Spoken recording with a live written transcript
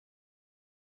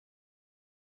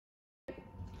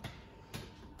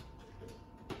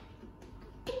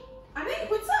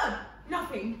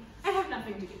nothing. I have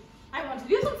nothing to do. I want to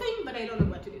do something, but I don't know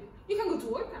what to do. You can go to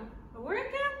WordCamp. A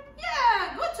WordCamp?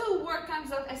 Yeah, go to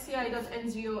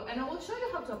workcamps.sci.nzo and I will show you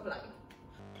how to apply.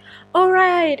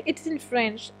 Alright, it's in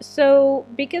French. So,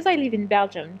 because I live in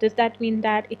Belgium, does that mean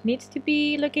that it needs to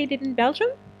be located in Belgium?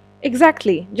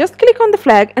 Exactly. Just click on the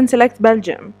flag and select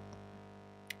Belgium.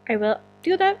 I will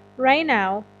do that right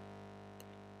now.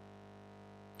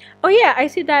 Oh yeah, I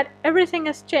see that everything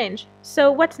has changed.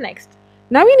 So what's next?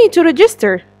 Now you need to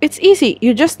register. It's easy.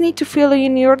 You just need to fill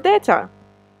in your data.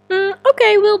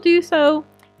 Okay, we'll do so.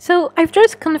 So I've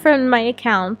just confirmed my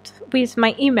account with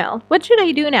my email. What should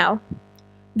I do now?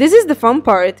 This is the fun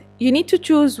part. You need to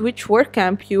choose which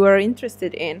WordCamp you are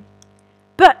interested in.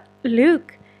 But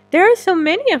look, there are so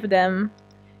many of them.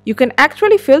 You can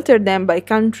actually filter them by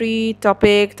country,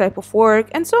 topic, type of work,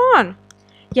 and so on.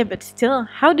 Yeah, but still,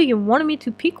 how do you want me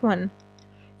to pick one?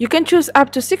 You can choose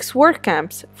up to 6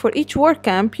 WordCamps. For each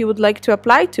WordCamp you would like to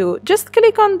apply to, just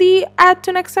click on the Add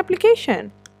to Next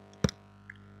application.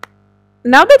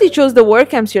 Now that you chose the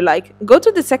WordCamps you like, go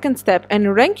to the second step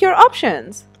and rank your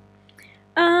options.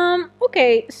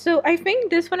 Okay, so I think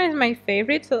this one is my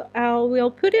favorite, so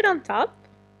we'll put it on top.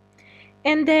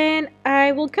 And then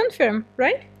I will confirm,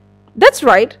 right? That's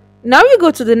right. Now you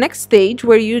go to the next stage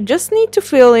where you just need to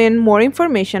fill in more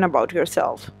information about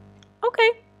yourself. Okay.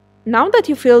 Now that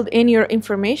you filled in your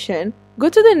information, go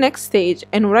to the next stage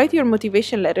and write your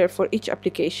motivation letter for each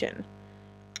application.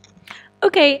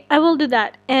 Okay, I will do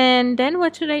that. And then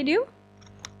what should I do?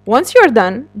 Once you're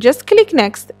done, just click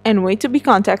Next and wait to be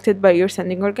contacted by your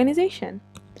sending organization.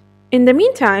 In the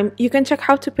meantime, you can check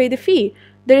how to pay the fee.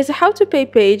 There is a how to pay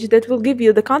page that will give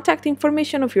you the contact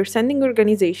information of your sending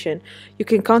organization. You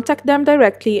can contact them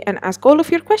directly and ask all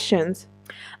of your questions.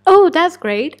 Oh, that's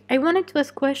great. I wanted to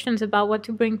ask questions about what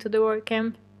to bring to the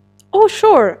WordCamp. Oh,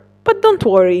 sure. But don't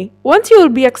worry. Once you will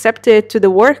be accepted to the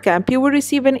WordCamp, you will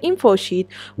receive an info sheet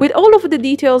with all of the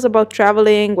details about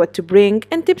traveling, what to bring,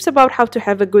 and tips about how to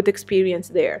have a good experience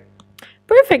there.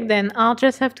 Perfect then. I'll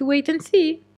just have to wait and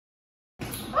see.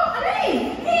 Oh,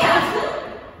 hey! Hey, Ashley!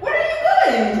 Where are you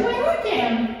going? To my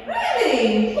WordCamp.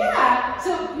 Really? Yeah.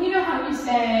 So, you know how you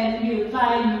said you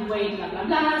apply, you wait, blah, blah,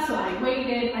 blah. So I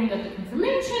waited, I got the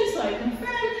confirmation, so I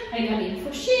confirmed, I got the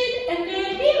info sheet, and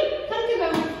then, here, come to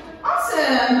go.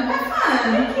 Awesome! Have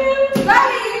fun! Thank you!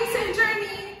 Bye!